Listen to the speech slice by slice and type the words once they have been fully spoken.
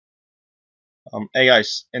Hey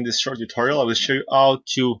guys, in this short tutorial I will show you how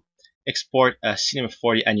to export a Cinema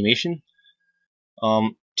 4D animation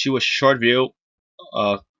to a short video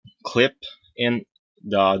clip in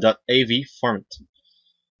the .AV format.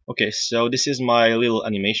 Okay, so this is my little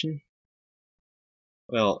animation.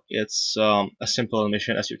 Well, it's a simple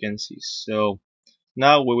animation as you can see. So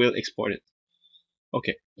now we will export it.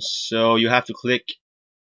 Okay, so you have to click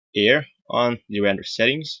here on the render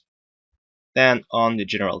settings, then on the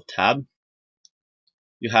general tab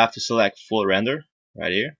you have to select full render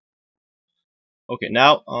right here. Okay,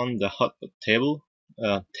 now on the hotbar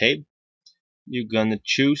tab, you're gonna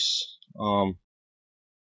choose you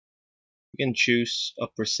can choose a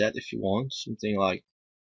preset if you want, something like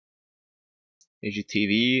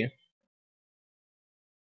AGTV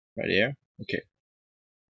right here. Okay,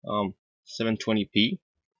 720p.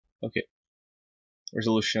 Okay,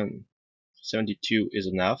 resolution 72 is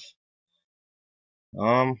enough.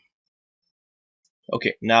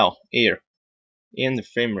 Okay, now here in the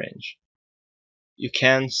frame range, you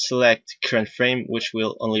can select current frame, which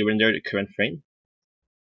will only render the current frame,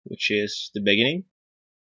 which is the beginning.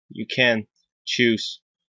 You can choose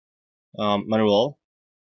manual,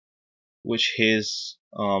 which is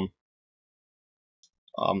a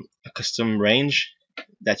custom range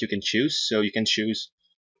that you can choose. So you can choose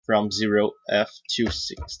from 0F to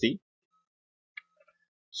 60.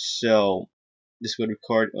 So this will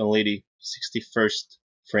record only the 61st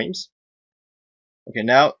frames. Okay,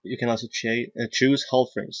 now you can also choose whole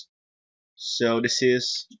frames. So this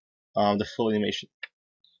is the full animation.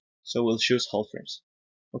 So we'll choose whole frames.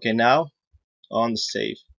 Okay, now on the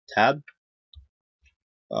save tab,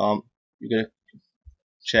 you're gonna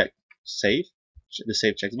check save, the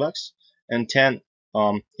save checkbox, and then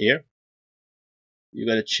here you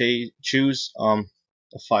gotta choose a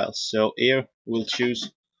file. So here we'll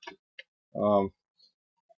choose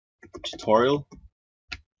tutorial,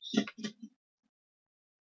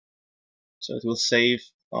 so it will save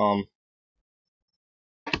our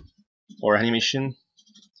animation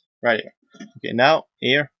right here. Okay, now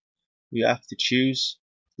here you have to choose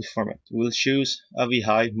the format. We'll choose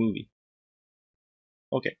AVI movie.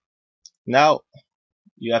 Okay, now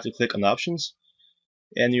you have to click on options,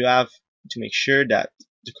 and you have to make sure that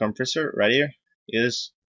the compressor right here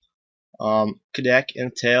is codec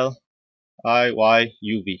Intel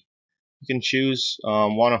IYUV. You can choose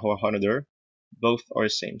one or another, both are the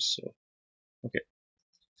same. So okay,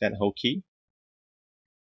 then OK.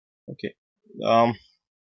 Okay,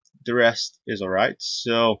 the rest is alright.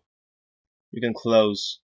 So you can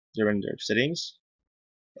close the render settings,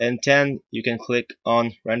 and then you can click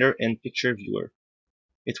on render in picture viewer.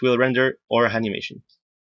 It will render our animation.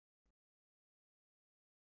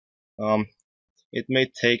 It may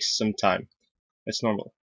take some time. It's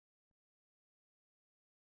normal.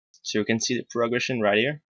 So you can see the progression right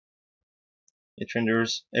here. It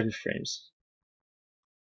renders every frames.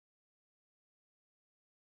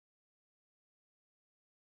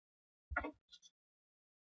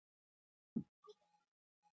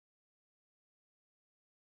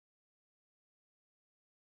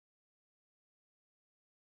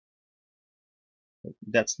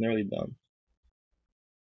 That's nearly done.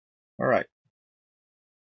 Alright.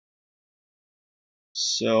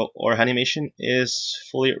 So our animation is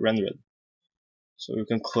fully rendered. So you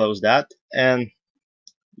can close that, and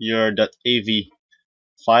your .av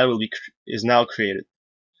file is now created.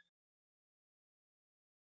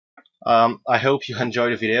 I hope you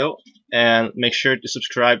enjoyed the video, and make sure to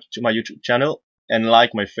subscribe to my YouTube channel and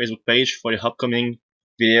like my Facebook page for the upcoming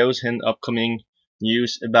videos and upcoming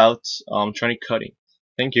news about CharnyCoding.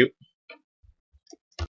 Thank you.